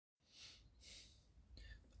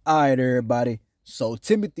All right, everybody. So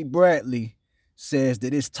Timothy Bradley says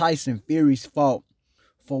that it's Tyson Fury's fault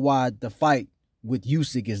for why the fight with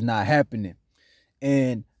Usyk is not happening.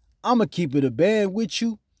 And I'm gonna keep it a band with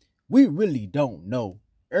you. We really don't know.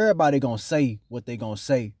 Everybody gonna say what they gonna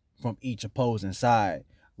say from each opposing side,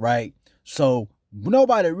 right? So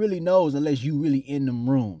nobody really knows unless you really in them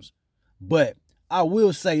rooms. But I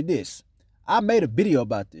will say this: I made a video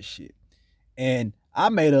about this shit, and I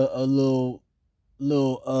made a little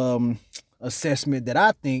assessment that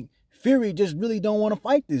I think Fury just really don't want to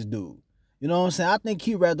fight this dude. You know what I'm saying? I think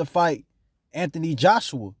he'd rather fight Anthony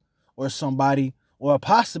Joshua or somebody, or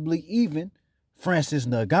possibly even Francis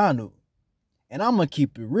Ngannou. And I'm gonna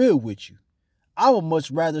keep it real with you. I would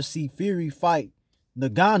much rather see Fury fight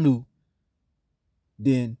Ngannou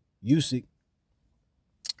than Usyk.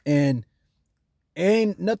 And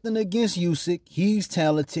ain't nothing against Usyk. He's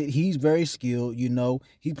talented. He's very skilled. You know,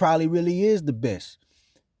 he probably really is the best.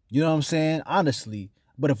 You know what I'm saying? Honestly.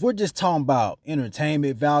 But if we're just talking about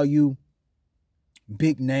entertainment value,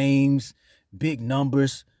 big names, big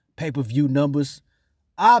numbers, pay-per-view numbers,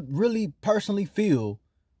 I really personally feel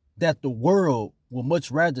that the world will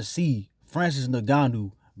much rather see Francis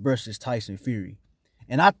Ngannou versus Tyson Fury.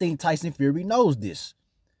 And I think Tyson Fury knows this.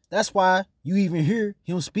 That's why you even hear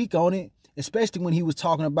him speak on it, especially when he was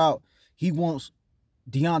talking about he wants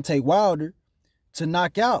Deontay Wilder to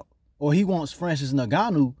knock out, or he wants Francis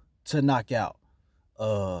Ngannou to knock out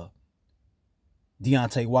uh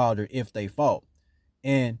Deontay Wilder if they fought.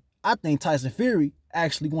 And I think Tyson Fury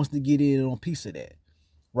actually wants to get in on a piece of that.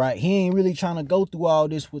 Right? He ain't really trying to go through all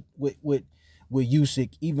this with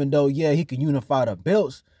Usyk, even though, yeah, he can unify the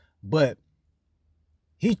belts, but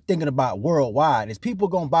he's thinking about worldwide. Is people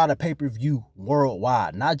gonna buy the pay-per-view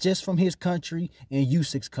worldwide, not just from his country and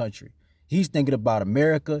Usyk's country. He's thinking about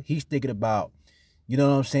America. He's thinking about, you know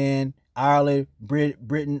what I'm saying, Ireland,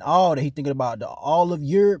 Britain, all that. He's thinking about all of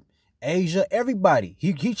Europe, Asia, everybody.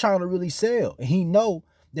 He trying to really sell, and he know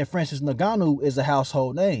that Francis Ngannou is a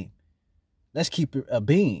household name. Let's keep it a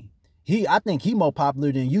bean. I think he more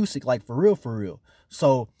popular than Usyk, like for real, for real.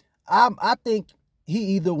 So I think he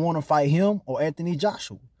either want to fight him or Anthony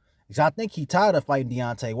Joshua. Because I think he tired of fighting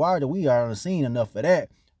Deontay Wilder. We already seen enough of that.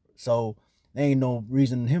 So there ain't no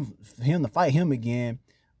reason for him to fight him again.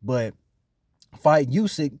 But fight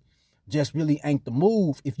Usyk just really ain't the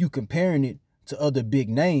move if you comparing it to other big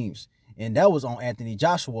names. And that was on Anthony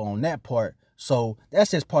Joshua on that part. So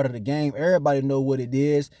that's just part of the game. Everybody know what it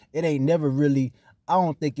is. It ain't never really, I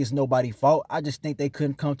don't think it's nobody's fault. I just think they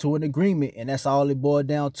couldn't come to an agreement, and that's all it boiled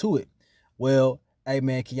down to it. Well, hey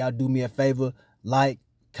man, can y'all do me a favor? Like,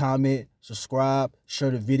 comment, subscribe,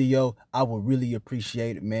 share the video. I would really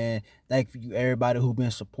appreciate it, man. Thank you everybody who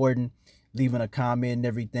been supporting, leaving a comment and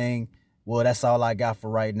everything. Well, that's all I got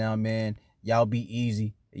for right now, man. Y'all be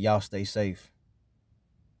easy. Y'all stay safe.